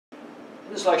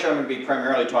In this lecture I'm going to be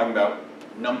primarily talking about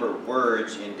number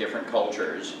words in different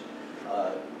cultures.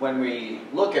 When we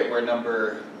look at where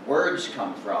number words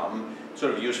come from, it's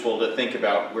sort of useful to think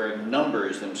about where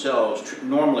numbers themselves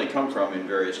normally come from in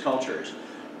various cultures.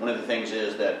 One of the things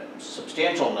is that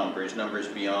substantial numbers, numbers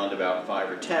beyond about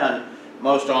 5 or 10,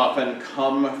 most often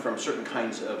come from certain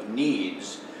kinds of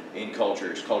needs in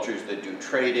cultures. Cultures that do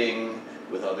trading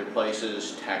with other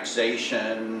places,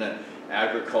 taxation,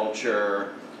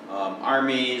 agriculture,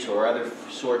 armies or other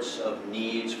sorts of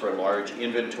needs for large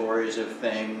inventories of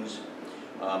things,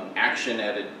 action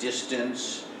at a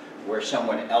distance where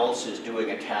someone else is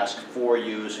doing a task for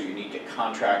you, so you need to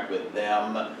contract with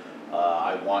them.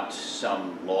 I want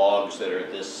some logs that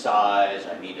are this size,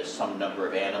 I need some number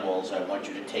of animals, I want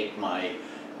you to take my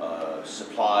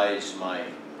supplies,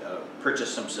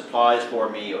 purchase some supplies for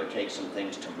me, or take some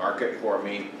things to market for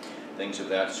me, things of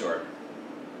that sort.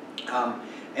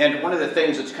 And one of the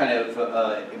things that's kind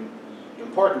of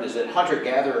important is that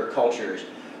hunter-gatherer cultures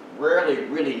rarely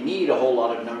really need a whole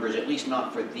lot of numbers, at least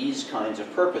not for these kinds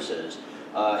of purposes.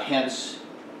 Hence,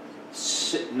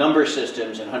 number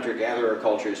systems in hunter-gatherer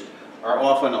cultures are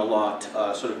often a lot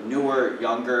sort of newer,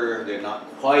 younger, they're not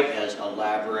quite as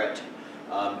elaborate,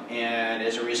 and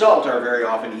as a result are very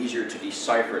often easier to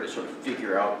decipher, to sort of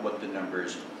figure out what the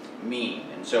numbers mean.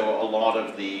 And so a lot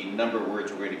of the number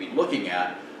words we're going to be looking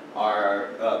at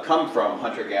come from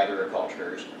hunter-gatherer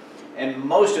cultures. And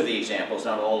most of the examples,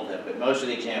 not all of them, but most of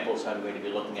the examples I'm going to be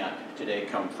looking at today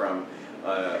come from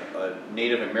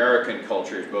Native American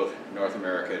cultures, both North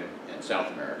American and South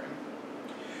American.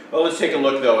 Well, let's take a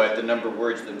look, though, at the number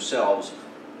words themselves.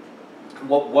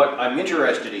 What I'm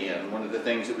interested in,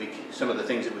 some of the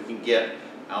things that we can get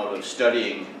out of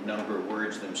studying number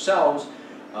words themselves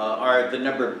are the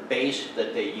number base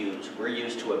that they use. We're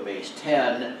used to a base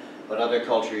 10, but other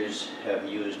cultures have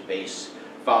used base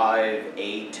 5,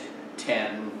 8,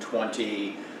 10,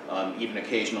 20, even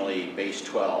occasionally base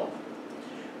 12.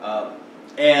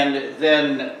 And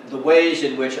then the ways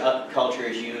in which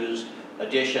cultures use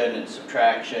addition and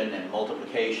subtraction and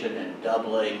multiplication and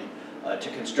doubling to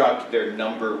construct their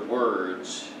number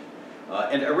words,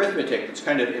 and arithmetic that's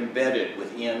kind of embedded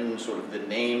within sort of the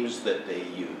names that they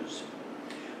use.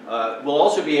 We'll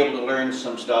also be able to learn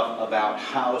some stuff about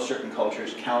how certain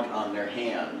cultures count on their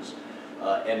hands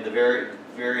and the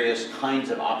various kinds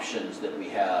of options that we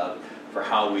have for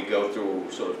how we go through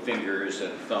sort of fingers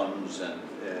and thumbs and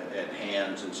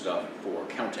hands and stuff for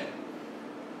counting.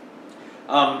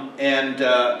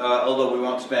 Although we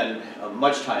won't spend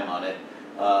much time on it,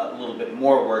 a little bit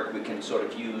more work we can sort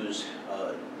of use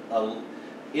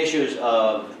issues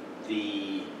of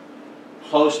the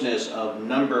closeness of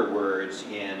number words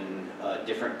in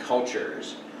different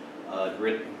cultures,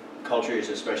 cultures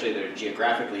especially that are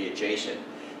geographically adjacent.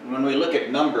 And when we look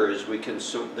at numbers,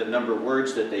 the number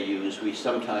words that they use, we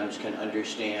sometimes can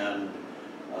understand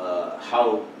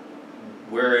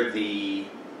where the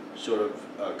sort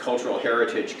of cultural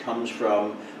heritage comes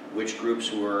from, which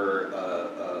groups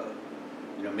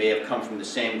may have come from the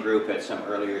same group at some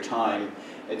earlier time,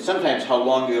 and sometimes how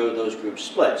long ago those groups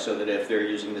split, so that if they're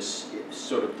using this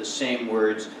sort of the same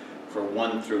words for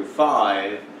 1 through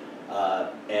 5,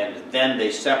 and then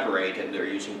they separate and they're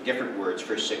using different words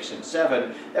for 6 and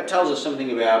 7, that tells us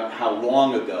something about how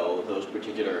long ago those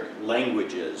particular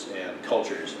languages and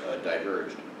cultures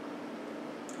diverged.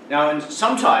 Now, and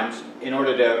sometimes, in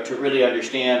order to really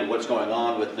understand what's going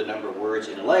on with the number of words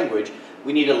in a language,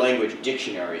 we need a language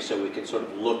dictionary, so we can sort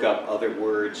of look up other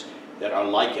words that are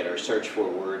like it, or search for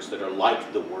words that are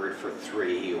like the word for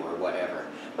 3 or whatever.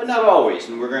 But not always,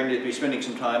 and we're going to be spending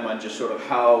some time on just sort of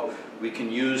how we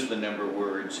can use the number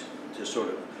words to sort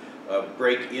of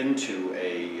break into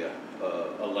a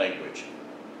language.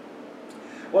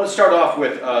 Well, let's start off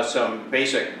with some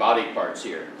basic body parts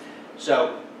here.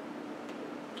 So,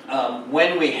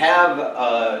 when we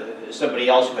have somebody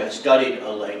else who has studied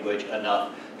a language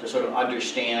enough to sort of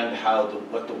understand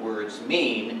what the words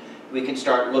mean, we can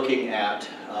start looking at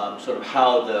sort of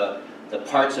how the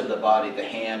parts of the body, the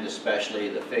hand especially,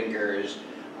 the fingers,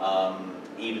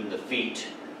 even the feet,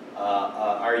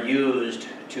 are used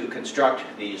to construct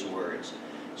these words.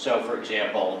 So, for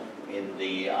example, in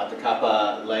the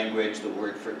Atakapa language, the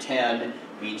word for 10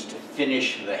 means to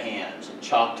finish the hands. In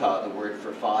Choctaw, the word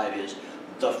for 5 is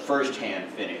the first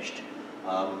hand finished.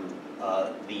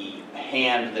 The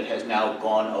hand that has now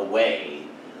gone away,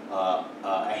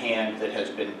 a hand that has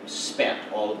been spent,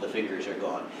 all of the fingers are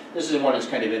gone. This is one that's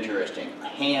kind of interesting.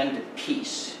 Hand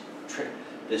piece.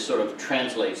 This sort of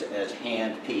translates as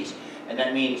hand piece. And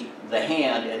that means the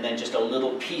hand and then just a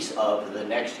little piece of the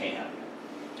next hand.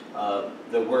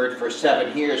 The word for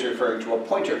 7 here is referring to a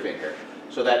pointer finger.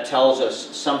 So that tells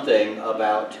us something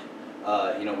about,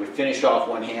 we finished off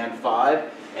one hand,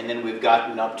 5, and then we've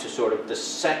gotten up to sort of the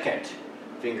second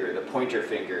finger, the pointer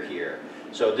finger here.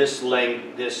 So this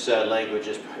language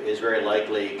is very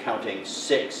likely counting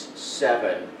 6,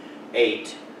 7,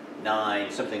 8,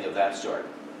 9, something of that sort.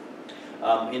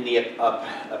 In the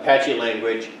Apache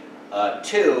language,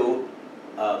 2,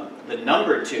 the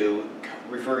number 2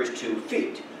 refers to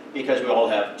feet, because we all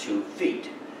have 2 feet.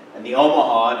 And the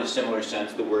Omaha, in a similar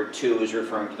sense, the word 2 is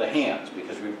referring to the hands,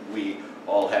 because we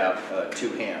all have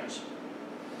 2 hands.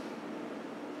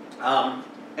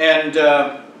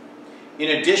 In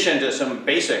addition to some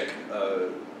basic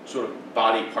sort of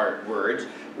body part words,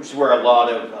 which is where a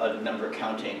lot of number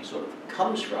counting sort of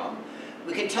comes from,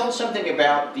 we can tell something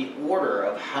about the order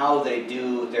of how they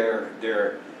do their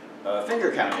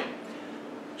finger counting.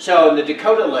 So in the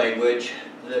Dakota language,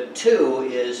 the 2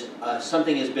 is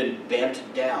something has been bent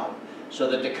down. So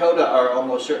the Dakota are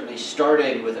almost certainly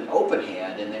starting with an open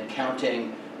hand and then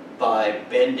counting by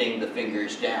bending the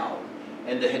fingers down.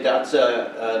 And the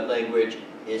Hidatsa language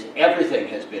is everything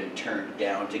has been turned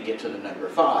down to get to the number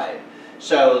 5.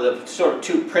 So the sort of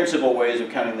 2 principal ways of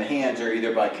counting the hands are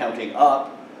either by counting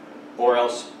up, or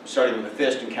else starting with a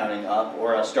fist and counting up,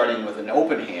 or else starting with an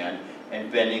open hand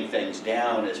and bending things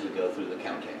down as we go through the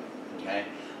counting. Okay?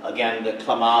 Again, the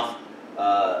Klamath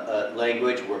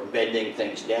language, we're bending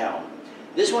things down.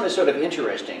 This one is sort of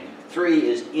interesting. 3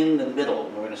 is in the middle.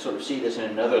 We're going to sort of see this in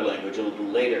another language a little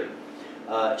later.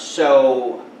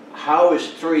 So how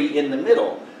is 3 in the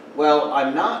middle? Well,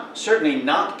 I'm certainly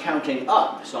not counting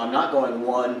up, so I'm not going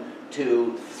 1,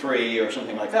 2, 3 or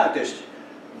something like that. It's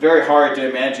very hard to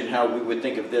imagine how we would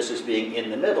think of this as being in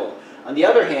the middle. On the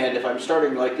other hand, if I'm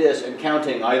starting like this and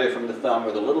counting either from the thumb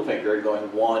or the little finger and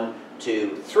going 1,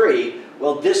 2, 3,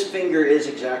 well, this finger is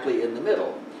exactly in the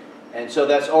middle. And so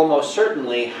that's almost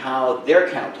certainly how they're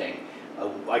counting.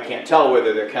 I can't tell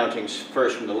whether they're counting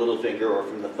first from the little finger or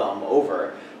from the thumb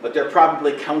over, but they're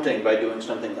probably counting by doing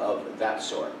something of that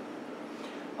sort.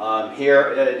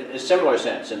 Here, in a similar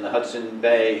sense, in the Hudson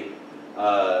Bay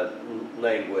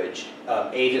language,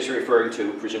 8 is referring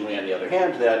to, presumably on the other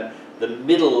hand, then the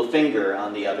middle finger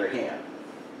on the other hand.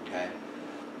 Okay.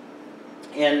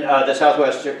 In the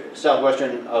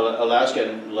southwestern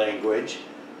Alaskan language,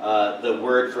 the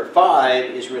word for 5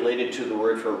 is related to the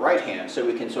word for right hand, so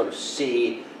we can sort of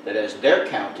see that as they're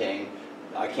counting,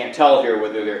 I can't tell here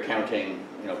whether they're counting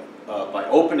by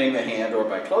opening the hand or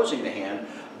by closing the hand,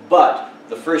 but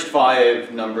the first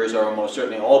 5 numbers are almost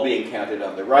certainly all being counted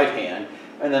on the right hand,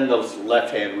 and then the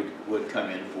left hand would come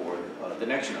in for the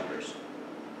next numbers.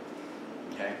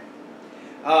 Okay.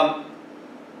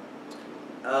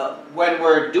 When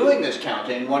we're doing this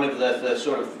counting, one of the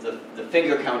sort of the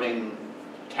finger counting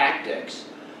tactics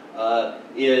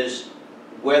is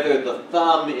whether the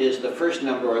thumb is the first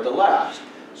number or the last.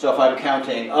 So if I'm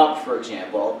counting up, for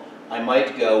example, I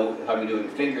might go, if I'm doing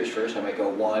fingers first, I might go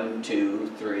 1,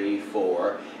 2, 3,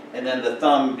 4, and then the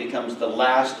thumb becomes the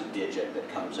last digit that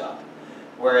comes up.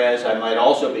 Whereas I might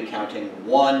also be counting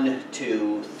 1,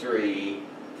 2, 3,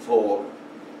 4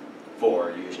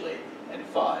 usually, and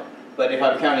 5. But if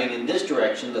I'm counting in this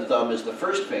direction, the thumb is the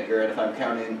first finger, and if I'm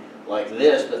counting like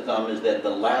this, the thumb is then the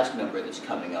last number that's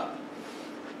coming up.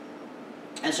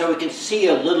 And so we can see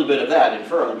a little bit of that,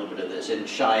 infer a little bit of this. In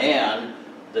Cheyenne,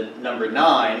 the number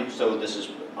 9, so this is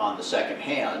on the second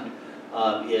hand,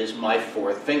 is my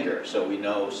 4th finger. So we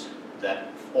know that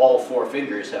all 4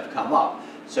 fingers have come up.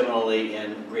 Similarly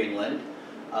in Greenland.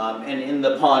 And in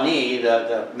the Pawnee,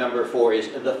 the number 4 is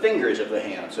the fingers of the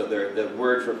hand. So the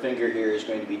word for finger here is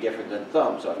going to be different than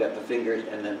thumb. So I've got the fingers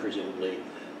and then presumably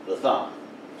the thumb.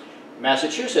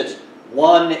 Massachusetts,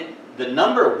 the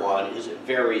number 1 is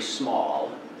very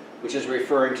small, which is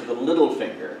referring to the little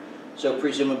finger. So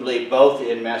presumably both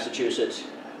in Massachusetts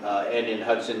and in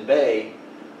Hudson Bay,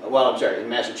 in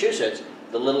Massachusetts,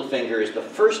 the little finger is the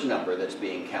first number that's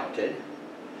being counted.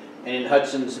 And in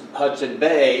Hudson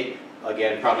Bay,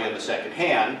 again, probably on the second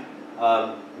hand,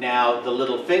 now the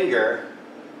little finger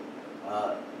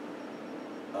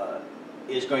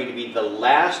is going to be the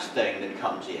last thing that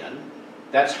comes in.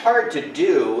 That's hard to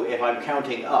do if I'm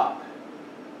counting up,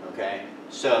 okay?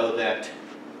 So that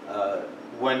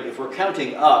if we're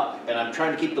counting up and I'm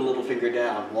trying to keep the little finger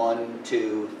down, 1,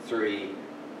 2, 3,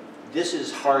 this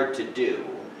is hard to do.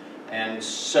 And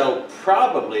so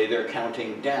probably they're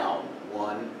counting down,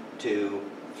 1, 2,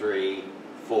 3,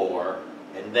 4,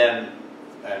 and then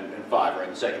and 5, or in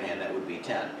the second hand that would be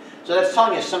 10. So that's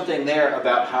telling us something there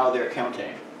about how they're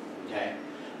counting. Okay,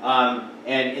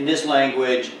 and in this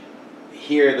language,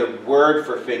 here the word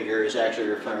for finger is actually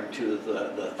referring to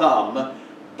the thumb,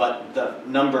 but the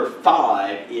number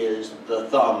 5 is the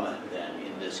thumb then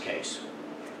in this case.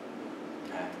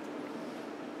 Okay.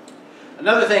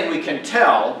 Another thing we can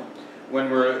tell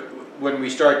when we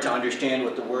start to understand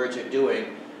what the words are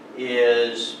doing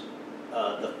is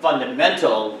the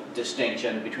fundamental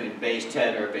distinction between base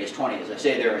 10 or base 20. As I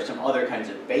say, there are some other kinds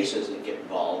of bases that get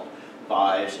involved,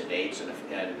 5s and 8s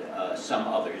and some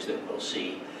others that we'll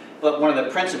see. But one of the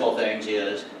principal things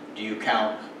is, do you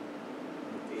count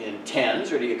in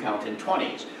 10s or do you count in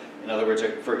 20s? In other words,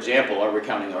 for example, are we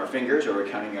counting our fingers or are we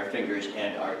counting our fingers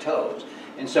and our toes?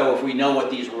 And so if we know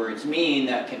what these words mean,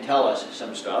 that can tell us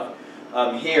some stuff.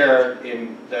 Here,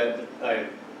 I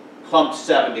clumped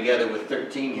 7 together with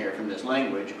 13 here from this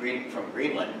language, from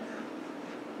Greenland.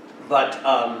 But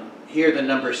here the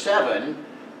number 7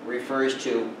 refers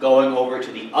to going over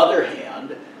to the other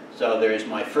hand. So there's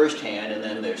my first hand and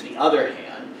then there's the other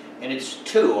hand. And it's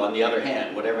 2 on the other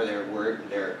hand, whatever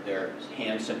their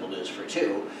hand symbol is for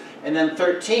 2. And then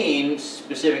 13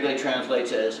 specifically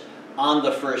translates as on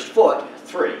the first foot,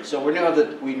 3. So we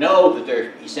know that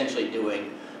they're essentially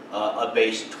doing a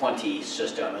base 20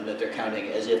 system, and that they're counting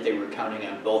as if they were counting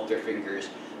on both their fingers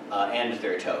and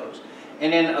their toes.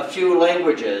 And in a few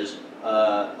languages,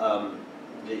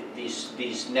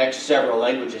 these next several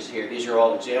languages here, these are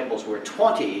all examples where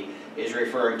 20 is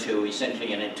referring to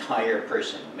essentially an entire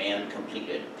person, man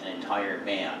completed, an entire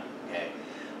man. Okay?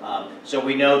 So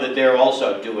we know that they're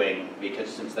also doing, because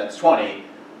since that's 20,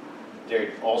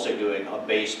 they're also doing a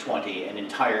base 20, an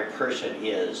entire person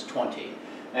is 20.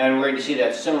 And we're going to see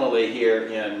that similarly here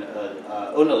in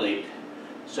Unalit.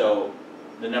 So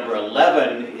the number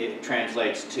 11, it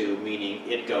translates to meaning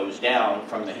it goes down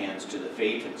from the hands to the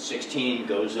feet, and 16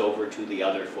 goes over to the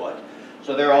other foot.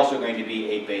 So they're also going to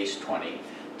be a base 20.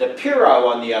 The Piro,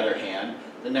 on the other hand,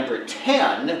 the number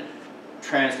 10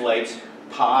 translates,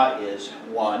 Pa is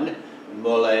 1,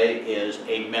 Mole is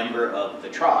a member of the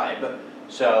tribe.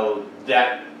 So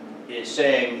that is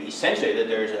saying essentially that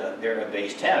they're a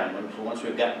base 10. Once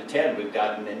we've gotten to 10, we've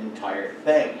gotten an entire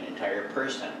thing, an entire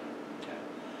person. Okay.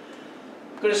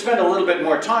 I'm going to spend a little bit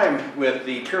more time with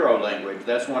the Piro language.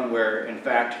 That's one where, in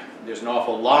fact, there's an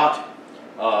awful lot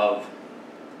of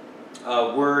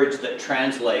words that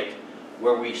translate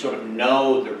where we sort of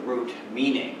know the root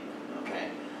meaning.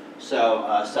 Okay, so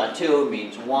Satu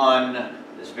means 1.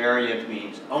 This variant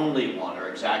means only 1 or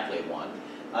exactly 1.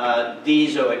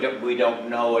 These we don't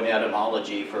know an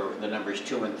etymology for the numbers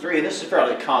 2 and 3. And this is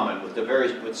fairly common with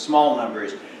small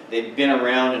numbers. They've been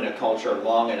around in a culture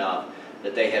long enough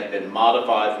that they have been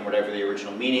modified from whatever the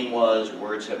original meaning was.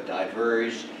 Words have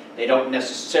diverged. They don't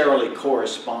necessarily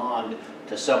correspond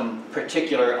to some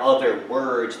particular other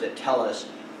words that tell us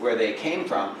where they came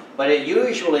from. But it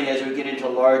usually, as we get into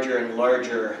larger and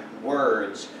larger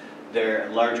words, they're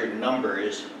larger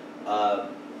numbers,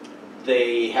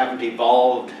 they haven't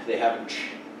evolved, they haven't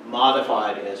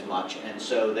modified as much, and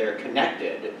so they're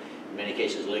connected, in many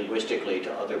cases linguistically,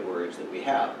 to other words that we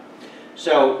have.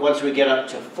 So once we get up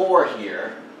to 4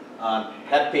 here,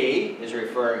 Hepi is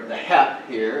referring, the Hep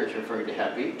here is referring to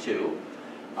Hepi, 2.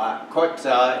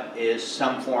 Kotza is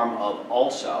some form of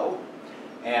also,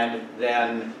 and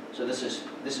then, so this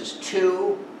is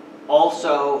 2,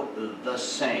 also the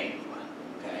same,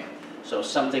 okay? So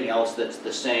something else that's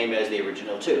the same as the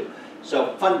original 2.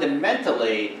 So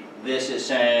fundamentally, this is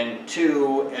saying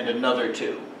 2 and another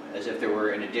 2, as if there were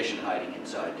an addition hiding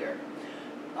inside there.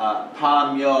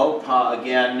 Pa myo, pa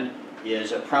again,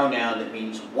 is a pronoun that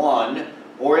means 1,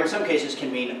 or in some cases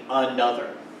can mean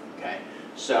another. Okay,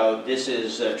 so this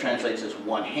is translates as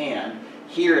 1 hand.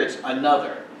 Here it's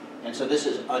another, and so this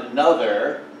is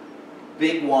another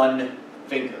big 1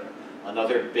 finger,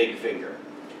 another big finger.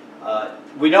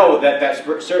 We know that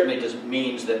certainly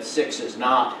means that 6 is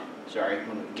not. Sorry,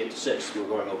 when we get to 6, we're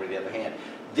going over to the other hand.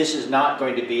 This is not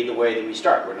going to be the way that we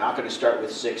start. We're not going to start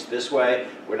with 6 this way.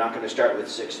 We're not going to start with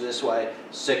 6 this way.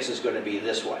 6 is going to be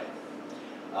this way.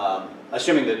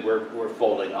 Assuming that we're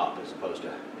folding up as opposed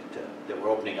to that we're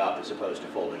opening up as opposed to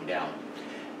folding down.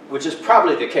 Which is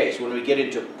probably the case when we get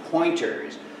into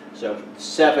pointers. So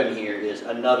 7 here is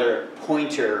another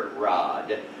pointer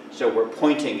rod. So we're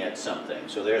pointing at something.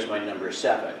 So there's my number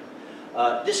 7.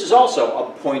 This is also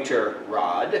a pointer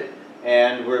rod.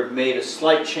 And we've made a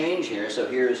slight change here. So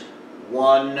here's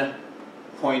 1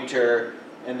 pointer.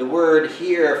 And the word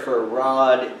here for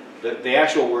rod, the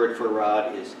actual word for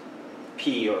rod is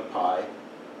P or pi.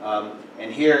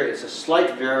 And here it's a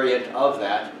slight variant of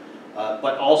that.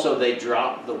 But also they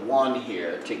drop the 1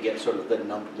 here to get sort of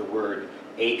the word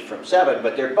 8 from 7.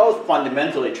 But they're both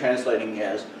fundamentally translating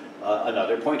as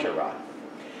another pointer rod.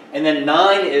 And then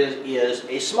 9 is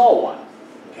a small one.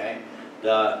 Okay?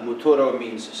 The mutoro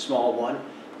means small one,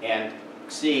 and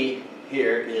C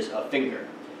here is a finger.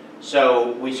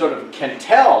 So we sort of can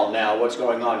tell now what's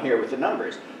going on here with the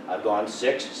numbers. I've gone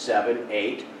 6, 7,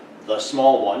 8, the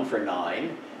small one for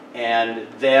 9, and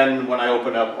then when I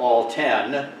open up all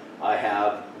 10, I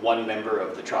have one member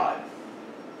of the tribe.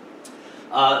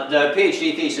 The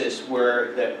PhD thesis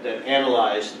that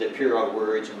analyzed the Puro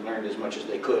words and learned as much as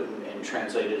they could and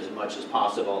translated as much as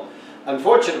possible,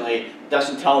 unfortunately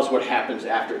doesn't tell us what happens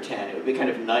after 10. It would be kind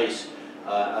of nice.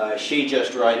 She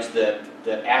just writes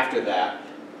that after that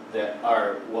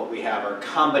what we have are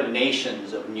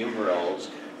combinations of numerals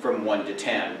from 1 to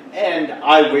 10. And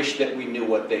I wish that we knew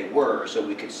what they were so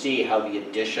we could see how the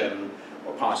addition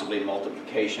or possibly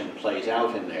multiplication plays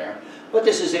out in there. But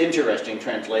this is an interesting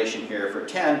translation here for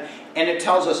 10, and it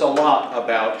tells us a lot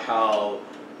about how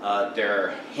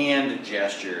their hand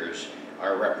gestures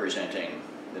are representing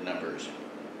the numbers.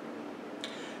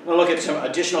 We'll look at some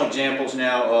additional examples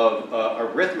now of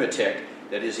arithmetic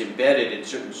that is embedded in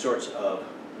certain sorts of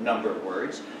number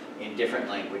words in different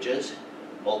languages.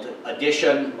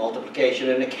 Addition, multiplication,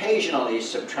 and occasionally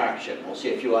subtraction. We'll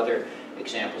see a few other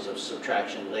examples of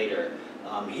subtraction later.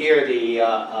 Here the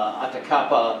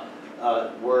Atakapa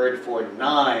word for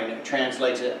 9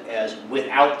 translates it as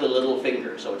without the little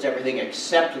finger. So it's everything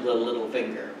except the little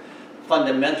finger.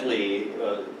 Fundamentally,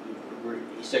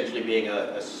 essentially being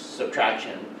a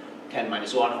subtraction, 10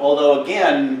 minus 1. Although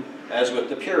again, as with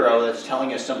the Puro, that's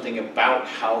telling us something about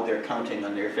how they're counting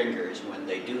on their fingers when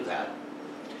they do that.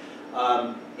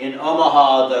 In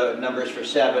Omaha, the numbers for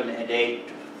 7 and 8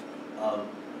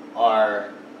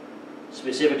 are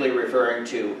specifically referring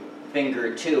to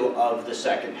finger 2 of the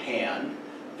second hand,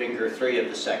 finger 3 of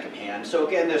the second hand. So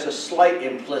again, there's a slight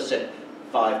implicit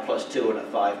 5 plus 2 and a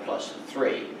 5 plus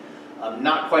 3.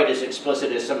 Not quite as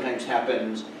explicit as sometimes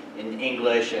happens in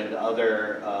English and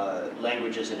other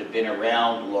languages that have been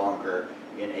around longer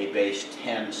in a base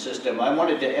 10 system. I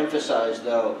wanted to emphasize,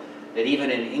 though, that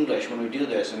even in English, when we do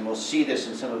this, and we'll see this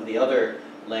in some of the other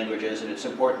languages, and it's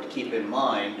important to keep in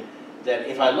mind that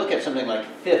if I look at something like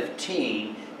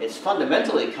 15, it's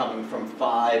fundamentally coming from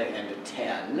 5 and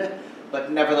 10,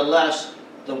 but nevertheless,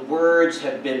 the words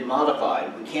have been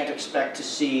modified. We can't expect to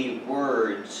see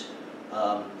words,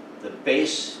 the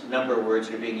base number words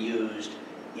that are being used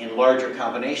in larger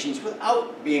combinations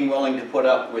without being willing to put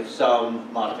up with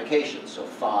some modifications. So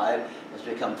 5 has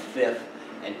become fifth,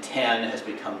 and 10 has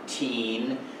become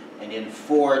teen, and in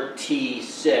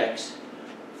 4T6,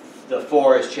 the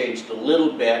 4 has changed a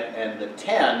little bit, and the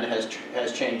 10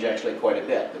 has changed actually quite a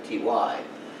bit, the TY.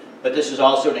 But this is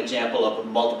also an example of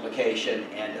multiplication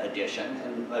and addition,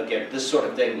 and again, this sort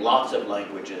of thing lots of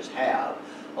languages have,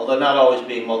 although not always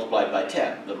being multiplied by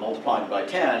 10. The multiplying by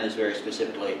 10 is very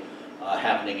specifically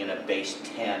happening in a base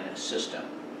 10 system.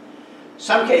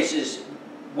 Some cases,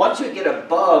 once we get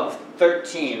above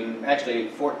 13, actually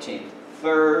 14,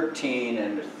 13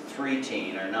 and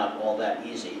 3 are not all that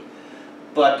easy.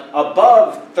 But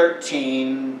above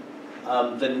 13,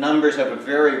 the numbers have a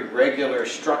very regular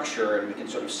structure, and we can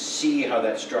sort of see how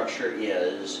that structure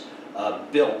is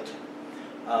built.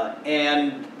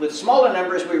 And with smaller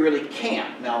numbers, we really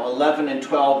can't. Now, 11 and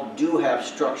 12 do have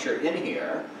structure in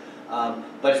here,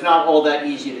 but it's not all that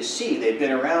easy to see. They've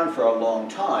been around for a long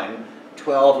time.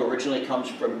 12 originally comes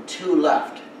from 2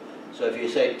 left. So if you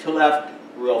say 2 left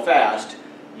real fast,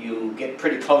 you get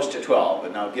pretty close to 12.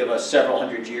 And now give us several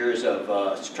hundred years of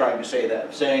trying to say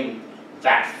that, saying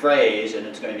that phrase, and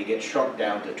it's going to get shrunk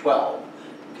down to 12.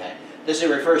 Okay? This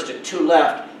refers to 2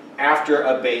 left after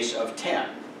a base of 10.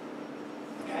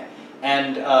 Okay?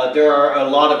 And there are a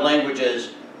lot of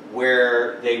languages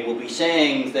where they will be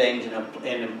saying things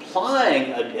and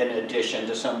implying an addition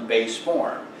to some base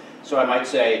form. So I might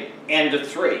say and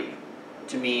 3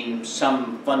 to mean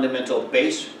some fundamental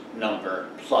base number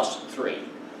plus 3.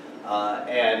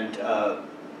 And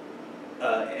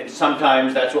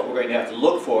sometimes that's what we're going to have to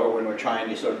look for when we're trying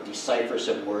to sort of decipher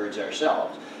some words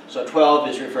ourselves. So 12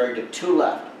 is referring to 2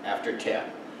 left after 10.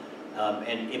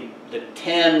 And the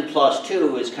 10 plus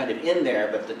 2 is kind of in there,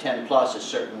 but the 10 plus is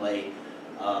certainly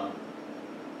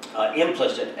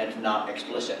implicit and not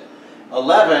explicit.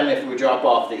 11, if we drop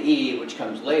off the E, which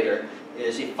comes later,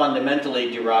 is fundamentally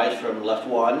derived from left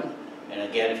 1. And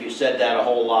again, if you said that a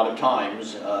whole lot of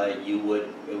times, it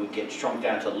would get shrunk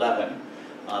down to 11.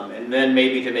 And then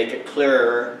maybe to make it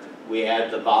clearer, we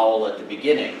add the vowel at the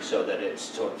beginning so that it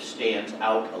sort of stands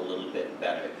out a little bit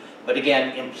better. But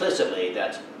again, implicitly,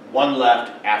 that's 1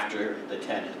 left after the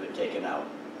 10 has been taken out.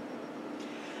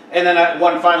 And then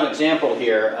one final example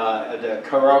here, the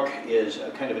Karok is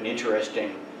kind of an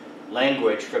interesting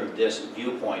language from this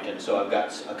viewpoint, and so I've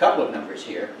got a couple of numbers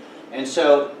here. And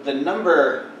so the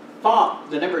number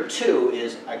 2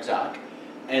 is exoc,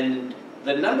 and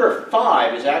the number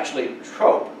 5 is actually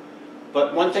trope.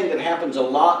 But one thing that happens a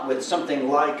lot with something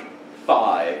like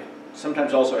 5,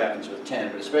 sometimes also happens with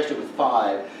 10, but especially with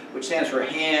 5, which stands for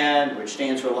hand, which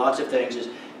stands for lots of things, is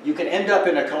you can end up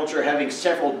in a culture having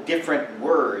several different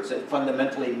words that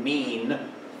fundamentally mean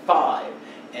 5.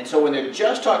 And so when they're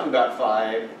just talking about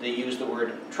 5, they use the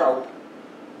word trope.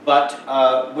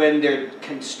 But when they're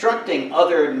constructing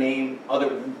other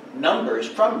numbers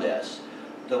from this,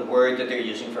 the word that they're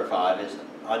using for 5 is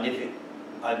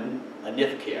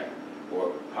anifkir,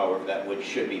 or however that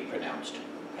should be pronounced.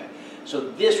 Okay? So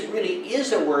this really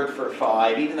is a word for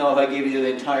 5, even though if I gave you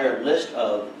the entire list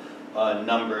of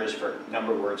number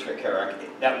words for Kerak,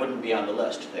 that wouldn't be on the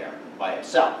list there by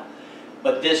itself.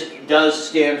 But this does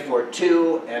stand for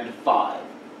 2 and 5.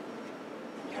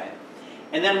 Okay?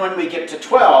 And then when we get to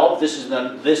 12, this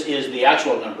is the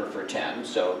actual number for 10,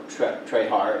 so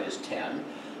Trehar is 10.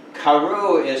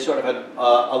 Karu is sort of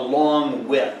along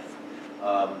with,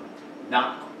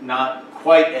 not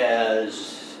quite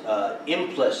as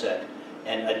implicit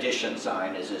an addition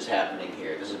sign as is happening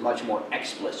here. This is much more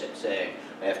explicit, saying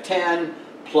I have 10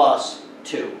 plus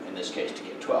 2, in this case, to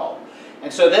get 12.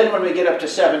 And so then when we get up to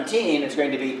 17, it's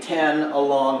going to be 10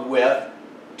 along with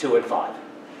 2 and 5.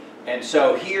 And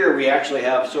so here we actually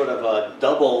have sort of a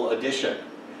double addition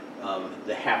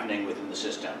happening within the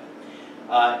system.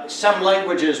 Some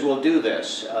languages will do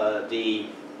this. The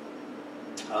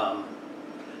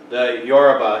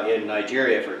Yoruba in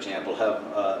Nigeria, for example, have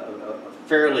a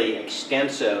fairly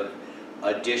extensive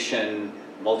addition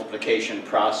multiplication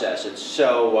process. And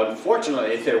so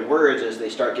unfortunately, their words, as they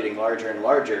start getting larger and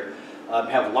larger,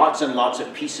 have lots and lots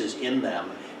of pieces in them,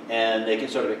 and they can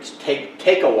sort of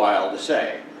take a while to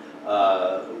say,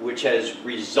 which has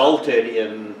resulted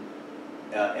in,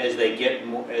 as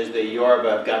the Yoruba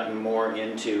have gotten more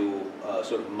into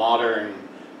sort of modern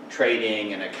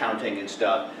trading and accounting and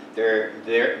stuff,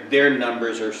 their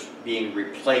numbers are being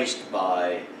replaced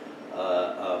by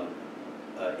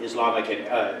Islamic and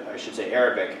I should say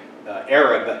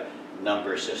Arab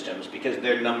number systems, because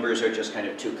their numbers are just kind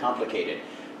of too complicated.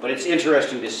 But it's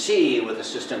interesting to see with a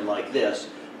system like this,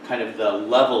 kind of the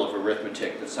level of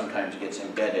arithmetic that sometimes gets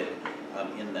embedded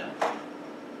in them.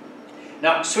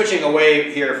 Now, switching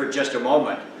away here for just a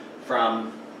moment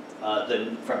from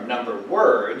number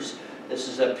words, this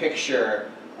is a picture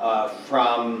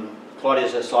from Claudia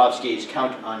Zaslavsky's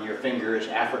Count on Your Fingers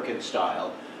African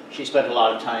Style. She spent a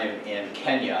lot of time in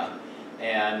Kenya,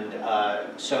 and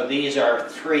so these are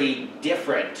 3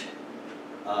 different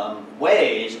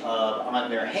ways of, on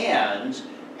their hands,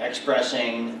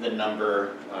 expressing the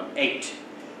number 8.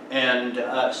 And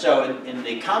so in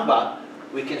the Kamba,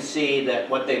 we can see that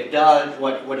what they've done,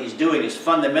 what he's doing is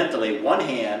fundamentally one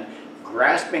hand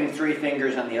grasping 3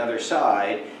 fingers on the other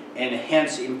side, and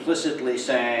hence implicitly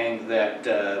saying that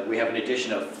we have an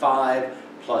addition of 5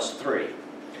 plus 3.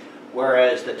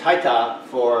 Whereas the Taita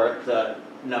for the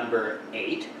number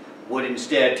 8 would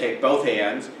instead take both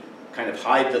hands, kind of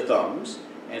hide the thumbs,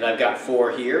 and I've got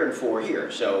 4 here and 4 here.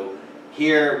 So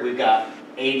here we've got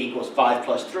 8 equals 5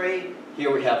 plus 3.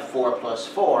 Here we have 4 plus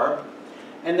 4.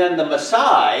 And then the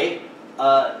Maasai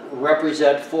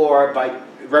represent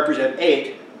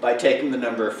 8 by taking the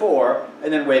number 4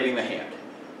 and then waving the hand.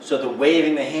 So the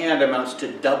waving the hand amounts to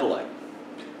doubling.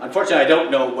 Unfortunately, I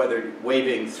don't know whether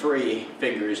waving 3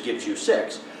 fingers gives you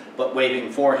 6, but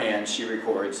waving 4 hands she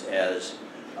records as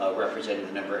representing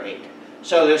the number 8.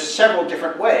 So there's several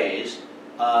different ways.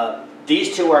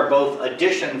 These 2 are both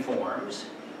addition forms,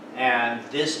 and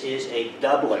this is a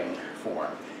doubling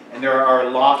form. And there are a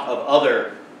lot of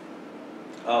other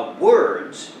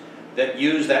words that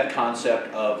use that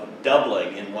concept of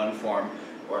doubling in one form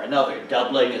or another.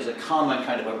 Doubling is a common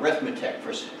kind of arithmetic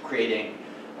for creating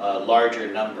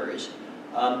larger numbers,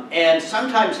 and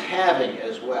sometimes halving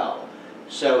as well.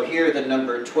 So here the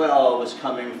number 12 is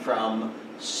coming from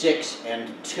 6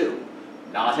 and 2,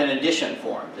 not an addition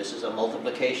form. This is a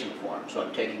multiplication form. So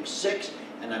I'm taking 6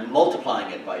 and I'm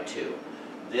multiplying it by 2.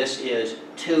 This is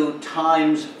 2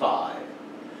 times 5.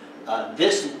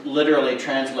 This literally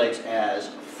translates as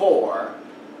 4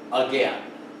 again.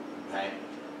 Okay?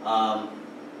 I'm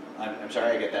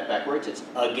sorry, I get that backwards. It's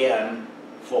again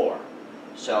 4.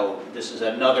 So this is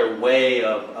another way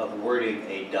of wording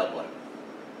a doubling.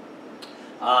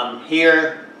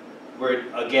 Here we're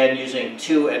again using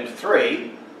 2 and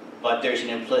 3, but there's an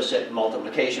implicit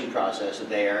multiplication process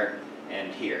there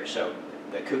and here. So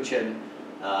the Kuchin,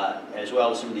 as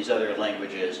well as some of these other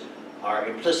languages, are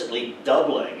implicitly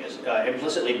doubling,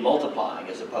 implicitly multiplying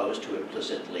as opposed to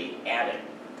implicitly adding.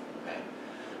 Okay?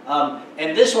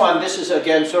 And this is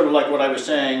again sort of like what I was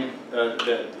saying,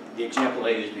 the example I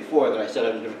used before that I said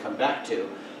I was going to come back to.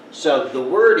 So the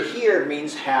word here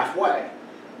means halfway,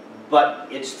 but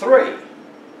it's 3.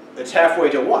 It's halfway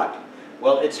to what?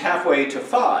 Well, it's halfway to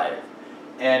 5.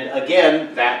 And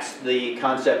again, that's the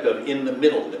concept of in the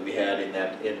middle that we had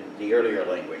in the earlier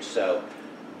language. So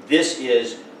this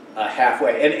is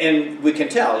halfway, and we can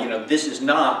tell, you know, this is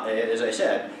not, as I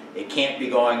said, it can't be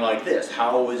going like this.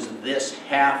 How is this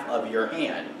half of your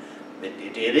hand?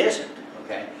 It isn't,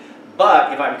 okay?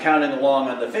 But if I'm counting along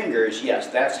on the fingers, yes,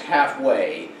 that's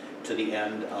halfway to the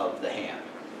end of the hand,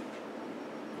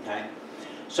 okay?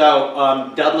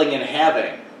 So doubling and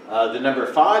halving, the number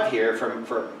 5 here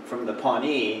from the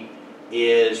Pawnee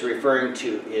is referring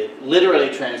to, it literally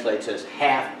translates as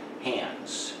half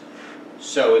hands.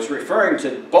 So it's referring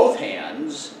to both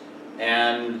hands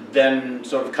and then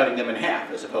sort of cutting them in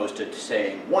half as opposed to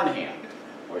saying one hand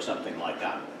or something like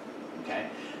that. Okay?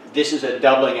 This is a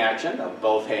doubling action of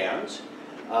both hands.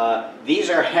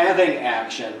 These are halving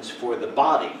actions for the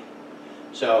body.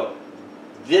 So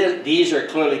these are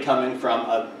clearly coming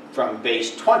from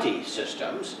base 20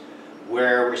 systems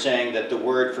where we're saying that the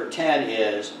word for 10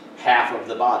 is half of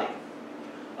the body.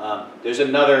 There's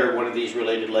another one of these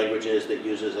related languages that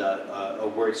uses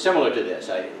a word similar to this.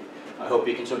 I hope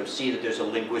you can sort of see that there's a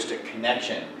linguistic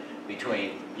connection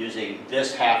between using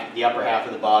this half, the upper half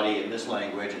of the body in this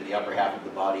language, and the upper half of the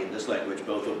body in this language,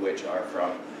 both of which are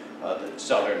from the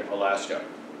southern Alaska.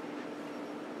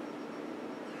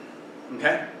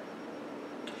 Okay?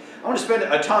 I want to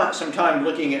spend some time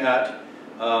looking at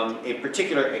a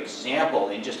particular example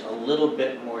in just a little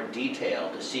bit more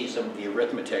detail to see some of the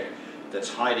arithmetic that's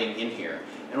hiding in here.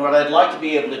 And what I'd like to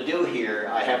be able to do here,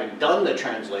 I haven't done the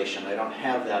translation, I don't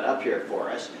have that up here for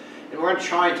us, and we're going to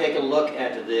try and take a look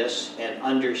at this and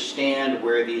understand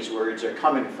where these words are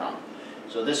coming from.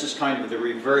 So this is kind of the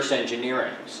reverse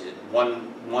engineering.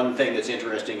 One thing that's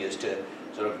interesting is to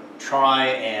sort of try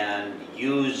and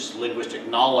use linguistic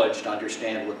knowledge to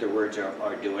understand what the words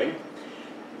are doing.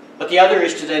 But the other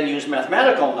is to then use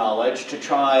mathematical knowledge to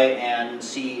try and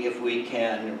see if we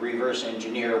can reverse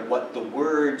engineer what the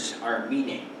words are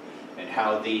meaning and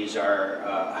how these are,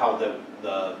 how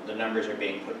the numbers are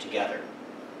being put together.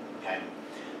 Okay,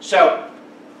 so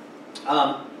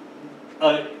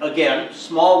again,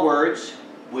 small words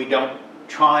we don't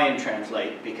try and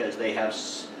translate because they have,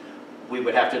 we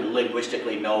would have to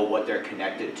linguistically know what they're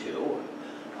connected to.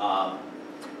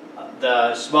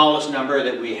 The smallest number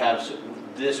that we have,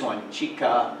 this one,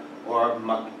 Chika or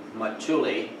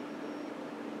Machuli,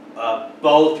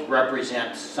 both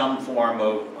represent some form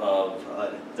of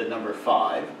the number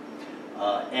 5.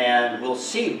 And we'll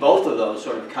see both of those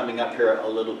sort of coming up here a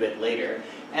little bit later.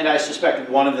 And I suspect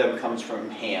one of them comes from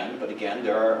hand, but again,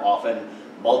 there are often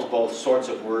multiple sorts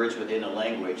of words within a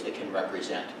language that can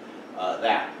represent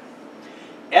that.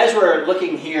 As we're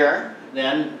looking here,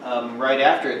 then, right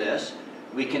after this,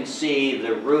 we can see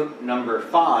the root number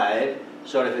 5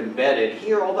 sort of embedded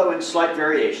here, although in slight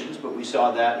variations, but we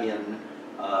saw that in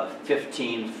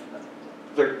 15,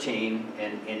 13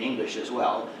 in English as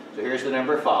well. So here's the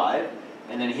number 5,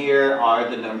 and then here are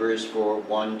the numbers for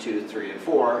 1, 2, 3, and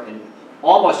 4 in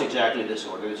almost exactly this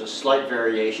order. There's a slight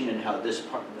variation in how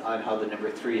how the number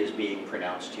 3 is being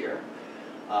pronounced here.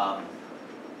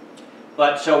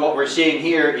 But so what we're seeing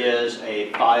here is a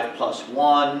 5 plus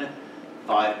 1,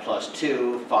 5 plus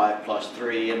 2, 5 plus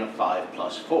 3, and a 5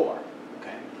 plus 4.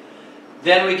 Okay.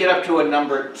 Then we get up to a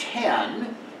number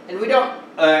 10, and we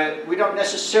don't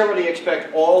necessarily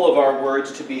expect all of our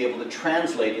words to be able to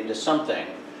translate into something.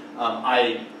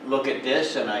 I look at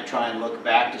this and I try and look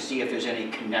back to see if there's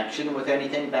any connection with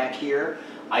anything back here.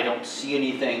 I don't see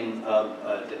anything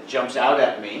that jumps out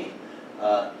at me.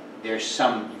 There's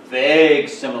some vague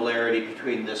similarity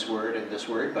between this word and this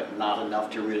word, but not enough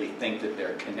to really think that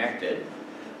they're connected.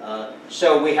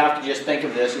 So we have to just think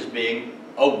of this as being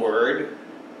a word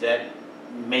that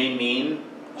may mean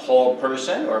whole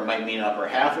person, or it might mean upper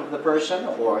half of the person,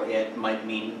 or it might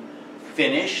mean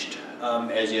finished,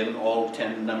 as in all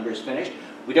 10 numbers finished.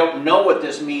 We don't know what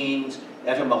this means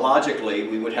etymologically.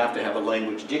 We would have to have a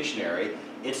language dictionary.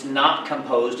 It's not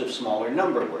composed of smaller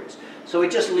number words. So we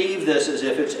just leave this as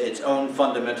if it's its own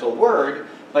fundamental word,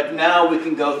 but now we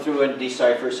can go through and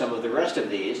decipher some of the rest of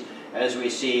these. As we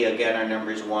see, again, our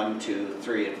numbers 1, 2,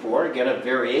 3, and 4. Again, a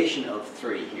variation of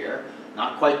 3 here.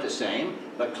 Not quite the same,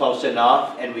 but close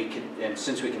enough, and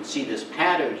since we can see this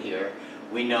pattern here,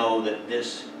 we know that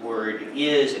this word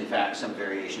is, in fact, some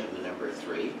variation of the number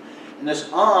 3. And this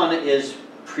on is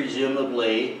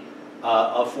presumably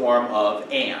a form of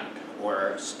and,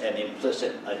 or an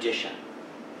implicit addition.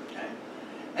 Okay?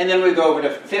 And then we go over to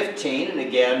 15, and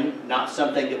again, not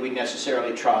something that we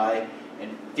necessarily try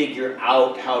and figure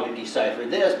out how to decipher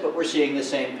this, but we're seeing the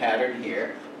same pattern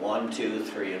here. 1, 2,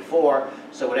 3, and 4.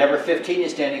 So whatever 15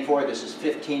 is standing for, this is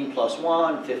 15 plus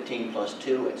 1, 15 plus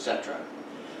 2, etc.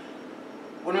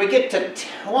 When we get to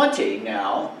 20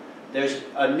 now, there's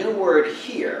a new word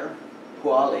here,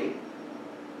 puali.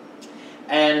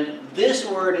 And this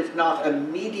word is not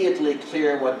immediately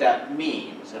clear what that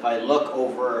means. If I look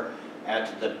over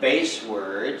at the base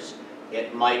words,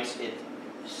 it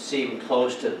seem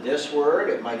close to this word,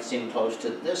 it might seem close to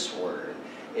this word.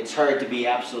 It's hard to be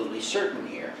absolutely certain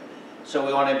here. So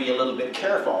we want to be a little bit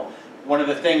careful. One of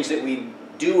the things that we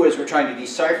do as we're trying to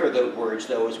decipher the words,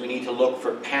 though, is we need to look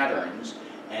for patterns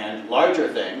and larger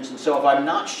things. And so if I'm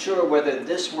not sure whether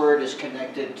this word is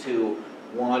connected to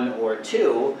 1 or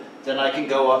 2, then I can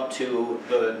go up to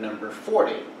the number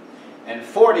 40. And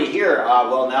 40 here,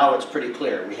 well, now it's pretty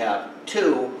clear. We have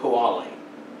 2 puali.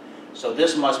 So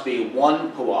this must be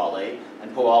 1 puali,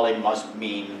 and puali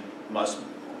must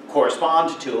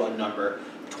correspond to a number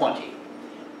 20.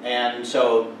 And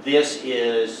so this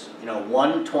is,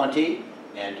 1 20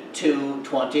 and 2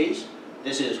 20s.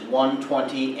 This is 1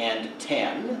 20 and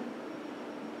 10,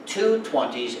 2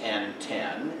 20s and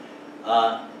 10.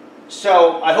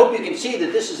 So I hope you can see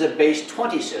that this is a base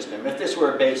 20 system. If this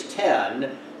were a base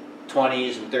 10,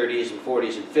 20s and 30s and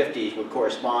 40s and 50s would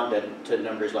correspond to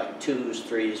numbers like 2s,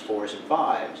 3s, 4s, and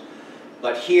 5s.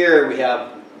 But here we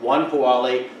have 1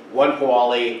 puali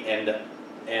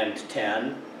and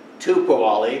 10, 2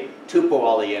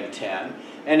 puali and 10.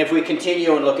 And if we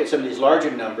continue and look at some of these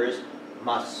larger numbers,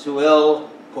 masuil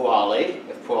puali,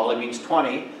 if puali means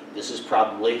 20, this is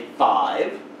probably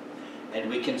 5. And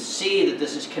we can see that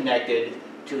this is connected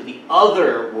to the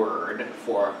other word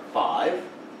for 5.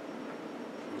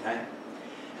 Okay?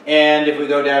 And if we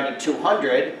go down to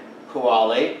 200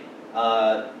 puali,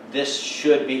 this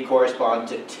should correspond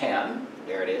to 10.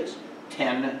 There it is,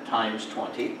 10 times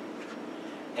 20.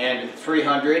 And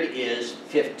 300 is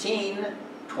 15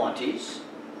 20s.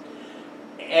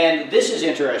 And this is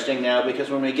interesting now because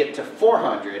when we get to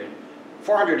 400,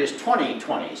 400 is 20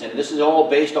 20s, and this is all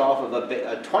based off of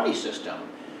a 20 system.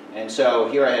 And so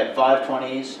here I have 5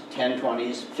 20s, 10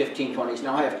 20s, 15 20s.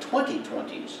 Now I have 20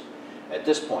 20s at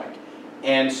this point.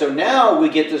 And so now we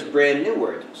get this brand new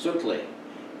word, suntli.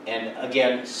 And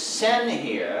again, sen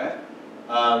here,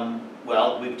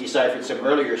 well, we've deciphered some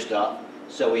earlier stuff.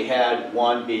 So we had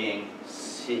one being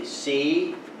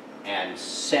si and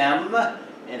sem,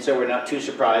 and so we're not too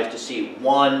surprised to see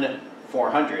 1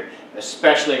 400,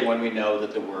 especially when we know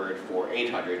that the word for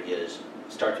 800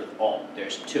 starts with om.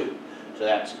 There's 2. So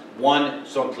that's 1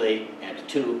 suntli and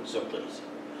 2 suntlis.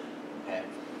 Okay.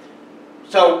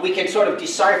 So we can sort of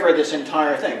decipher this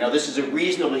entire thing. Now this is a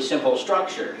reasonably simple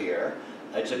structure here.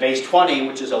 It's a base 20,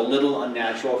 which is a little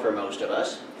unnatural for most of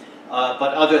us.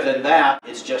 But other than that,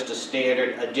 it's just a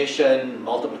standard addition,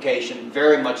 multiplication,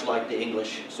 very much like the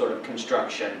English sort of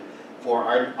construction for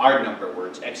our number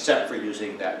words, except for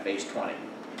using that base 20.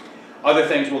 Other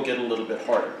things will get a little bit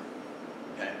harder.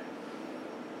 Okay.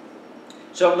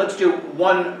 So let's do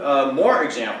one more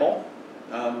example,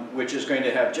 which is going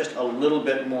to have just a little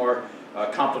bit more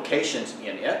complications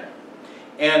in it,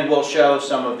 and we'll show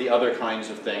some of the other kinds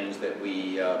of things that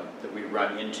we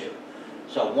run into.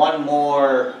 So one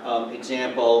more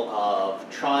example of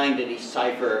trying to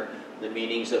decipher the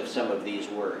meanings of some of these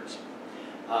words.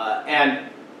 And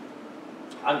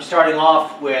I'm starting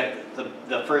off with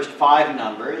the first 5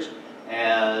 numbers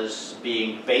as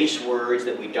being base words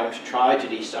that we don't try to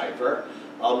decipher.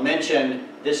 I'll mention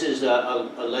this is a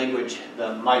language,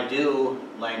 the Maidu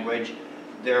language.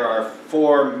 There are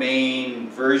 4 main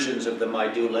versions of the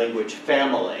Maidu language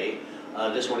family.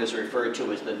 This one is referred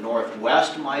to as the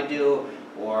Northwest Maidu,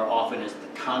 or often as the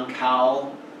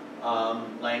Kankau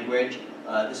language.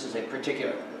 This is a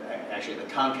particular, actually the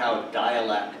Kankau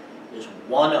dialect is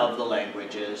one of the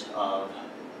languages of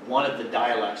one of the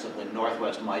dialects of the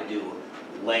Northwest Maidu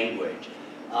language.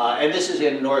 And this is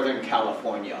in Northern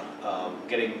California,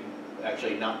 getting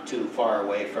actually not too far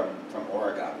away from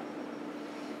Oregon.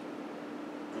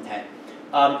 Okay.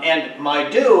 And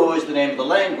Maidu is the name of the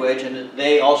language, and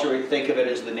they also think of it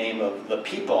as the name of the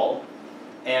people.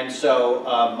 And so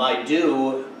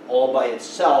Maidu, all by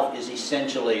itself, is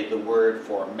essentially the word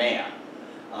for man.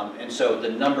 And so the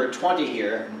number 20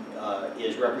 here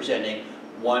is representing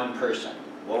one person.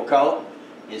 Woko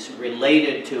is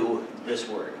related to this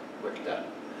word, Wikta.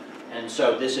 And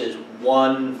so this is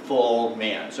one full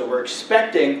man. So we're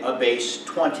expecting a base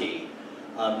 20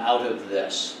 out of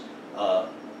this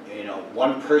you know,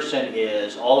 one person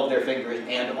is all of their fingers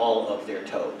and all of their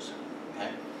toes. Okay?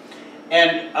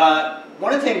 And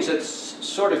one of the things that's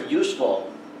sort of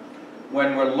useful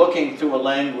when we're looking through a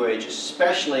language,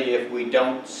 especially if we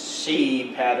don't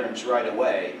see patterns right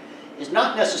away, is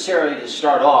not necessarily to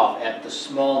start off at the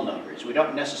small numbers. We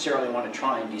don't necessarily want to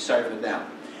try and decipher them.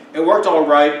 It worked all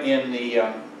right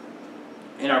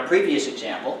in our previous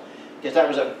example, because that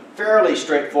was a fairly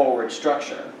straightforward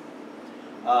structure.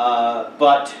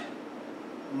 But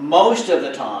most of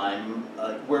the time,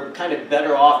 we're kind of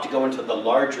better off to go into the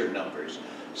larger numbers.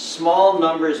 Small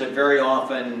numbers have very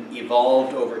often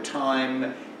evolved over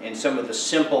time, and some of the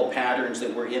simple patterns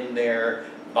that were in there,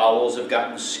 vowels have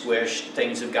gotten squished,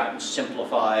 things have gotten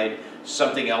simplified,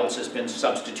 something else has been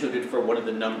substituted for one of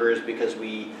the numbers because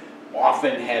we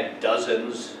often had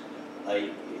dozens,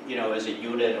 you know, as a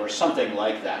unit or something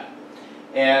like that.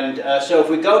 And so if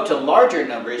we go to larger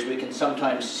numbers, we can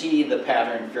sometimes see the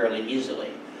pattern fairly easily.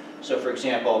 So for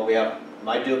example, we have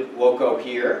Maiduk Woko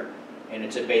here, and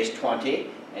it's a base 20.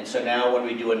 And so now when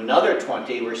we do another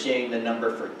 20, we're seeing the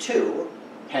number for 2,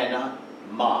 Hena,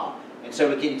 Ma. And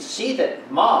so we can see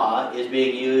that Ma is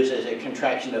being used as a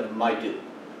contraction of Maiduk.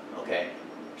 Okay?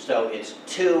 So it's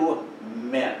 2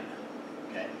 men.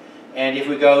 Okay? And if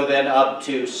we go then up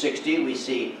to 60, we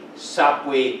see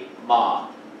Sapwi Ma.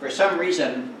 For some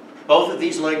reason, both of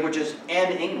these languages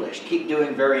and English keep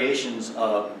doing variations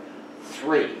of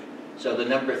 3. So the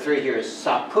number 3 here is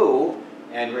Sapu,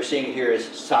 and we're seeing it here as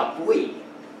Sapwi.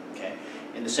 Okay?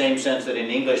 In the same sense that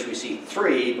in English we see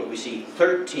 3, but we see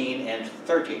 13 and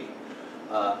 30.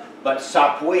 But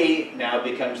Sapwi now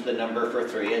becomes the number for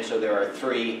 3, and so there are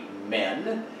 3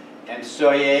 men. And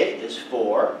Soye is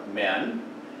 4 men.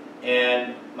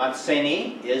 And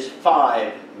Matseni is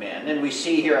 5 men. And we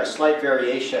see here a slight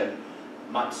variation,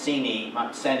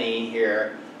 Matseni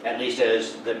here, at least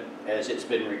as it's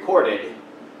been recorded.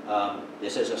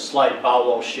 This is a slight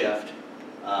vowel shift,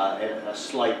 and a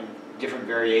slight different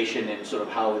variation in sort of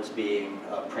how it's being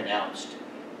pronounced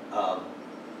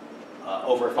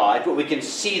over 5. But we can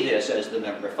see this as the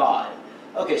number 5.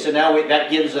 Okay, so now that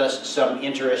gives us some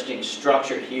interesting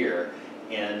structure here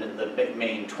in the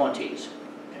main 20s.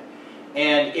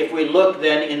 And if we look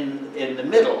then in the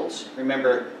middles,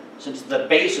 remember, since the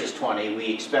base is 20, we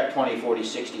expect 20, 40,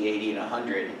 60, 80, and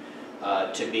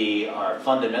 100 to be our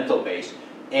fundamental base.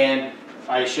 And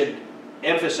I should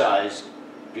emphasize,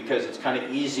 because it's kind of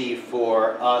easy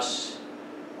for us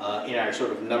in our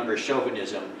sort of number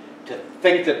chauvinism to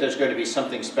think that there's going to be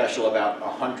something special about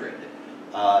 100.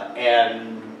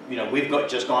 And you know, we've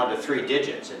just gone to 3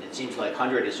 digits, and it seems like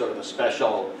 100 is sort of a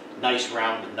special, nice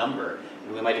round number.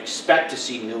 And we might expect to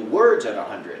see new words at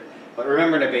 100. But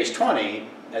remember, in a base 20,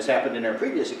 as happened in our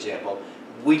previous example,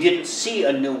 we didn't see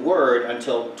a new word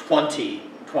until 20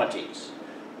 20s.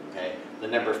 Okay? The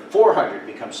number 400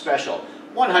 becomes special.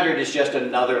 100 is just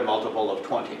another multiple of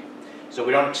 20. So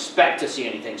we don't expect to see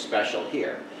anything special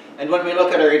here. And when we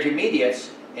look at our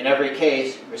intermediates, in every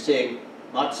case, we're seeing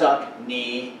Matsak,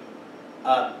 Ni.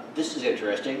 This is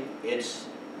interesting. It's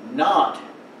not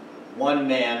 1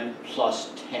 man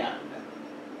plus 10.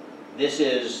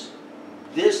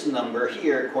 This number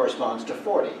here corresponds to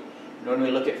 40. And when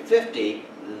we look at 50,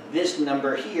 this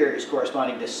number here is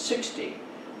corresponding to 60.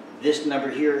 This number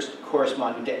here is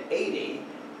corresponding to 80.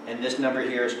 And this number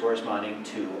here is corresponding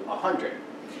to 100.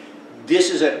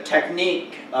 This is a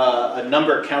technique, a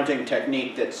number counting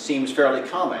technique that seems fairly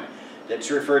common, that's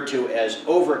referred to as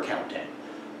overcounting.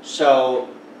 So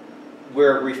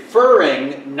we're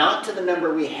referring not to the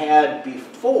number we had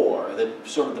before, the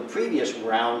sort of the previous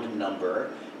round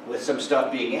number with some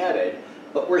stuff being added,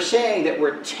 but we're saying that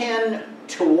we're 10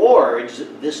 towards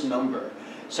this number.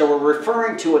 So we're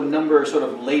referring to a number sort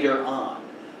of later on.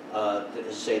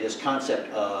 Say this concept,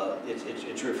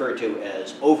 it's referred to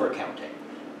as overcounting.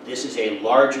 This is a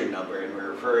larger number, and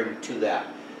we're referring to that.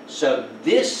 So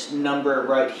this number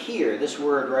right here, this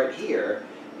word right here,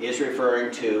 is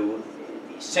referring to,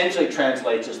 essentially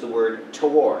translates as the word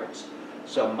towards.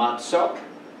 So matsok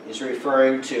is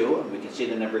referring to, and we can see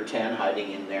the number 10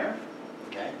 hiding in there.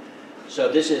 Okay?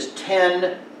 So this is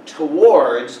 10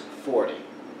 towards 40.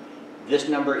 This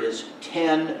number is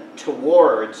 10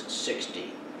 towards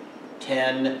 60,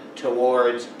 10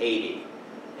 towards 80,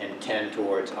 and 10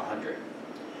 towards 100.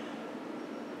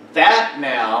 That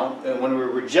now, when we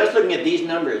were just looking at these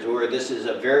numbers, where this is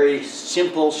a very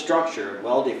simple structure,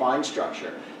 well-defined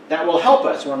structure, that will help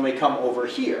us when we come over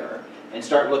here and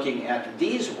start looking at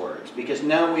these words, because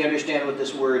now we understand what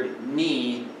this word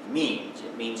ni means.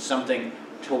 It means something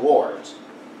towards.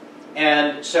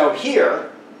 And so here,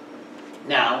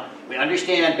 now, we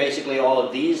understand basically all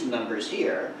of these numbers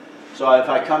here. So if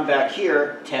I come back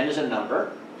here, 10 is a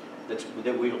number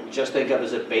that we just think of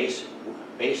as a base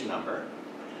number.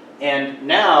 And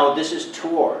now this is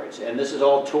towards, and this is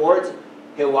all towards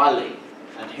Hewali.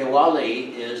 And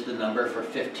Hewali is the number for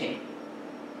 15.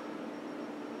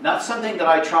 Not something that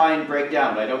I try and break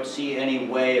down. I don't see any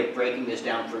way of breaking this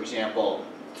down. For example,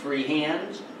 3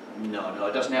 hands? No,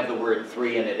 it doesn't have the word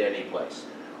 3 in it any place.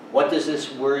 What does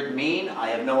this word mean? I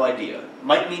have no idea. It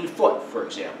might mean foot, for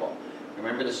example.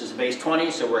 Remember, this is a base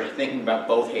 20, so we're thinking about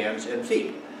both hands and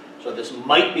feet. So this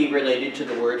might be related to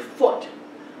the word foot,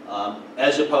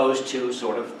 as opposed to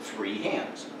sort of 3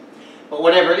 hands. But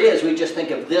whatever it is, we just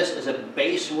think of this as a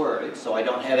base word, so I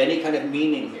don't have any kind of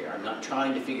meaning here. I'm not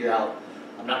trying to figure out,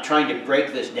 I'm not trying to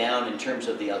break this down in terms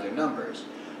of the other numbers.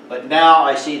 But now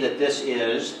I see that this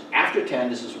is, after 10,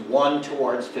 this is 1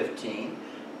 towards 15,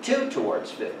 2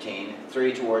 towards 15,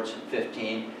 3 towards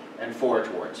 15, and 4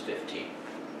 towards 15.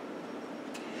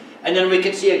 And then we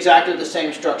can see exactly the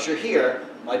same structure here.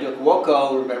 Maiduk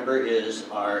Woko, remember, is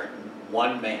our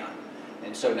one man.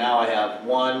 And so now I have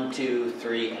 1, 2,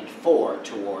 3, and 4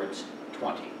 towards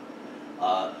 20.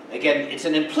 Again, it's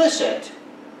an implicit.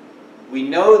 We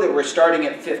know that we're starting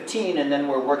at 15 and then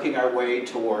we're working our way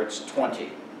towards 20.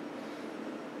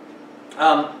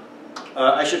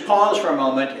 I should pause for a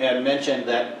moment and mention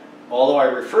that although I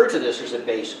refer to this as a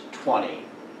base 20,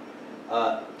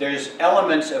 there's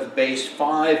elements of base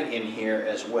 5 in here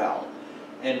as well.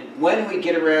 And when we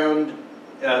get around,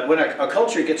 when a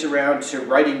culture gets around to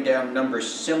writing down number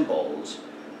symbols,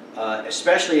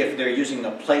 especially if they're using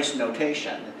a place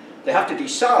notation, they have to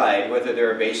decide whether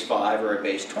they're a base 5 or a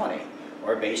base 20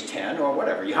 or a base 10 or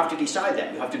whatever. You have to decide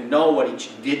that. You have to know what each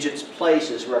digit's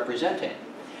place is representing.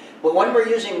 But when we're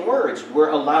using words, we're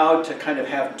allowed to kind of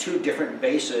have 2 different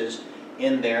bases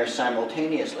in there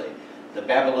simultaneously. The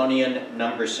Babylonian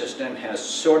number system has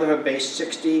sort of a base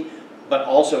 60, but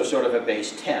also sort of a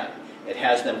base 10. It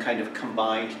has them kind of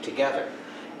combined together.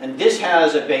 And this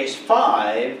has a base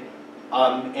 5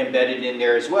 embedded in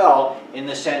there as well, in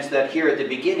the sense that here at the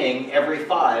beginning, every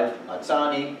 5,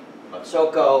 Matsani,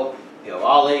 Matsoko,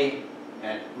 Hioali,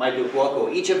 and Maiduk Woko,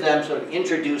 each of them sort of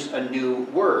introduce a new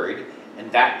word,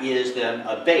 and that is then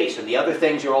a base. And the other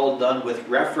things are all done with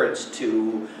reference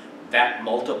to that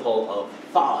multiple of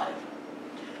 5.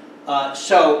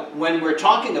 So when we're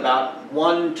talking about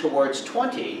 1 towards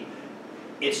 20,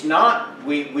 it's not,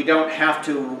 we don't have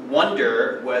to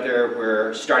wonder whether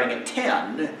we're starting at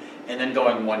 10 and then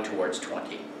going 1 towards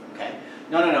 20. Okay?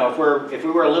 No. If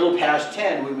we were a little past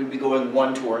 10, we would be going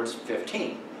 1 towards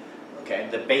 15. Okay?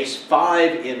 The base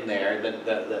 5 in there,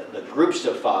 the groups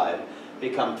of 5,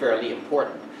 become fairly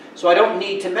important. So I don't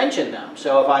need to mention them.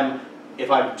 So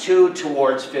if I'm 2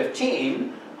 towards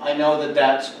 15, I know that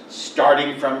that's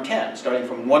starting from 10, starting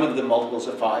from one of the multiples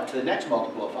of 5 to the next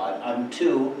multiple of 5. I'm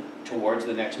 2 towards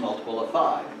the next multiple of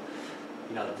 5.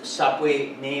 You know, the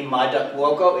Sapwi ni Maiduk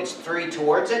Woko, it's 3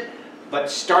 towards it,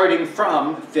 but starting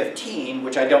from 15,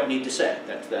 which I don't need to say.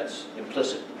 That's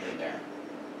implicit in there.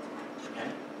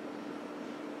 Okay?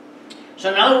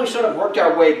 So now that we've sort of worked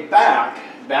our way back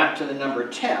to the number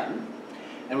 10,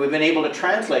 and we've been able to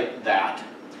translate that.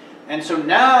 And so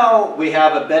now we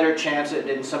have a better chance at,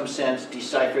 in some sense,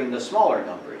 deciphering the smaller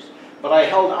numbers. But I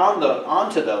held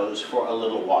on to those for a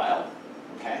little while,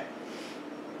 okay?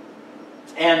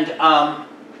 And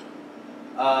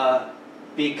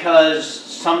because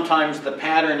sometimes the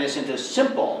pattern isn't as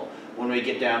simple when we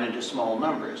get down into small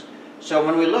numbers. So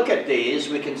when we look at these,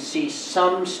 we can see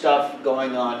some stuff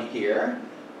going on here.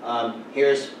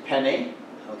 Here's penny,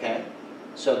 okay?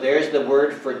 So there's the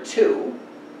word for 2.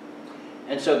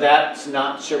 And so that's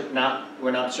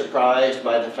we're not surprised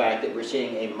by the fact that we're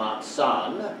seeing a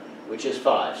matsan, which is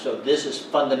 5. So this is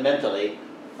fundamentally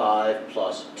 5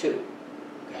 plus 2.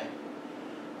 Okay?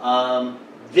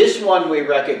 This one we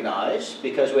recognize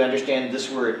because we understand this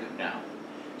word now.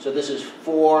 So this is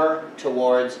 4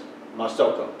 towards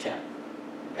Masoko, 10.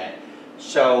 Okay?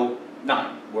 So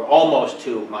 9. We're almost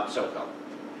to Matsoko.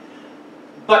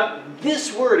 But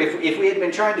this word, if we had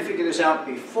been trying to figure this out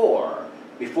before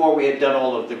we had done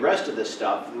all of the rest of this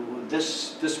stuff,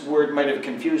 this word might have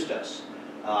confused us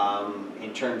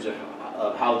in terms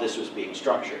of how this was being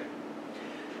structured.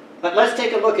 But let's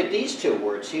take a look at these 2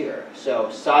 words here.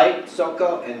 So, Sai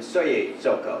Soko and Soye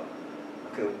Soko.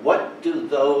 Okay, what do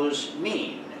those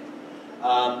mean?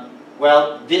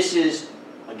 Well, this is,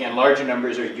 again, larger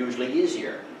numbers are usually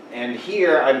easier. And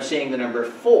here I'm seeing the number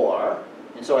 4,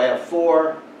 and so I have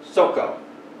 4 Soko.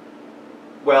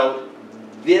 Well,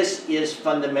 this is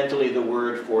fundamentally the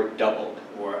word for doubled,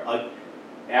 or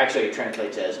actually it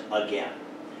translates as again.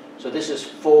 So this is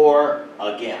 4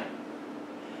 again.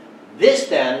 This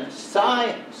then,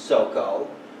 psi soko,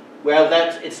 well,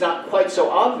 it's not quite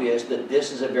so obvious that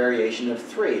this is a variation of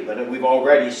 3, but we've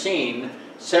already seen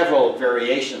several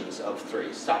variations of 3,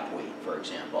 sapui, for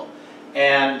example.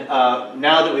 And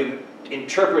now that we've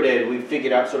interpreted, we've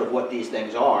figured out sort of what these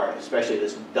things are, especially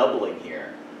this doubling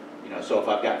here. You know, so if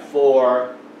I've got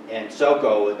 4 and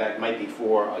soko, that might be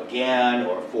 4 again,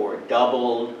 or 4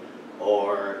 doubled,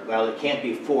 or, well, it can't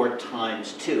be 4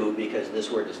 times 2 because this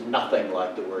word is nothing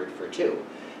like the word for 2.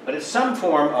 But it's some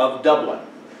form of doubling.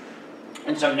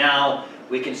 And so now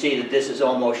we can see that this is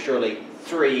almost surely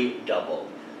 3 doubled.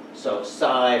 So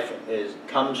psi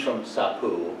comes from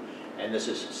sapu, and this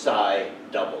is psi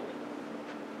doubled.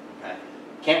 Okay?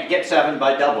 Can't get 7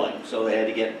 by doubling, so they had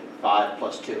to get 5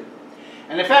 plus 2.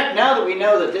 And in fact, now that we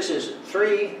know that this is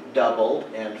 3 doubled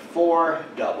and 4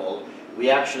 doubled, we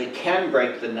actually can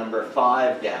break the number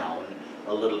 5 down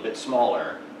a little bit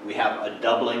smaller. We have a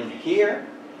doubling here,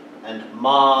 and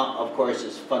ma, of course,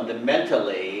 is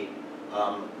fundamentally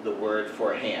the word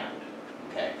for hand.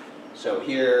 Okay, so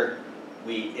here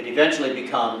it eventually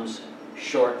becomes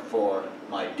short for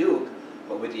my duke,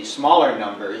 but with these smaller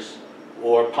numbers,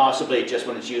 or possibly just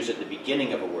when it's used at the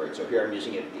beginning of a word. So here I'm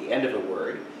using it at the end of a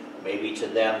word. Maybe to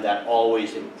them that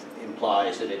always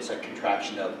implies that it's a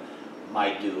contraction of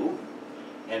my do.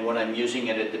 And when I'm using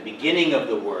it at the beginning of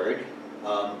the word,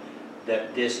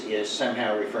 that this is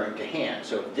somehow referring to hand.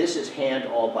 So if this is hand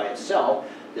all by itself,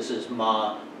 this is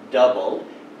ma doubled.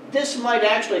 This might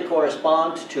actually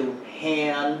correspond to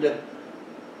hand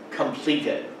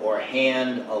completed, or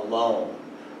hand alone,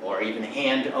 or even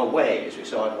hand away, as we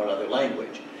saw in one other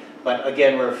language. But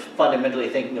again, we're fundamentally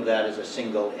thinking of that as a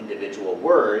single individual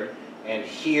word, and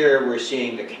here we're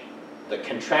seeing the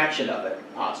contraction of it,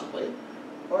 possibly.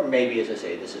 Or maybe, as I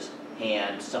say, this is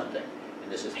hand something,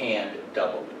 and this is hand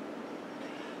doubled.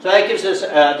 So that gives us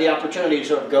the opportunity to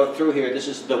sort of go through here. This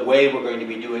is the way we're going to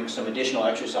be doing some additional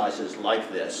exercises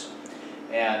like this.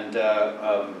 And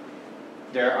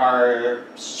there are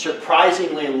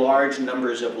surprisingly large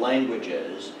numbers of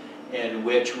languages in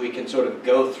which we can sort of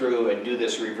go through and do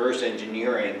this reverse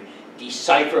engineering,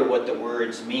 decipher what the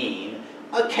words mean.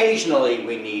 Occasionally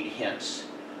we need hints.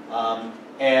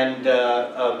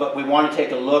 But we want to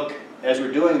take a look, as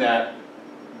we're doing that,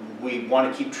 we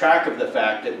want to keep track of the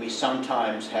fact that we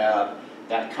sometimes have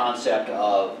that concept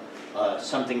of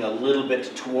something a little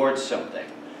bit towards something.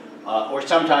 Or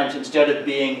sometimes instead of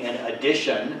being an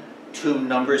addition, two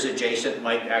numbers adjacent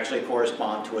might actually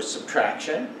correspond to a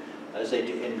subtraction, as they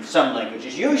do in some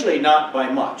languages, usually not by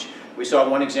much. We saw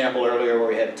one example earlier where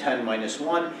we had 10 minus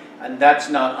 1, and that's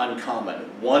not uncommon.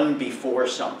 1 before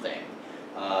something.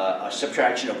 A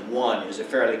subtraction of 1 is a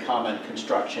fairly common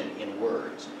construction in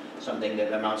words. Something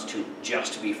that amounts to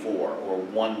just before, or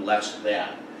 1 less than.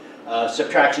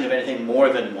 Subtraction of anything more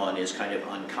than 1 is kind of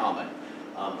uncommon.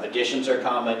 Additions are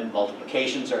common,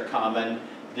 multiplications are common.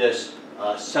 This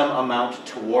some amount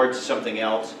towards something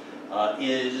else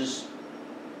is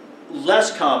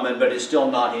less common, but is still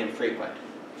not infrequent.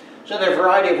 So there are a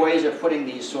variety of ways of putting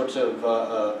these sorts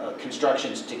of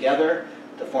constructions together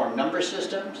to form number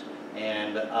systems,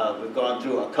 and we've gone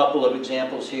through a couple of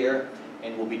examples here,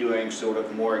 and we'll be doing sort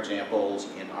of more examples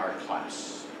in our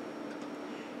class.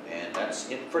 And that's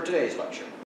it for today's lecture.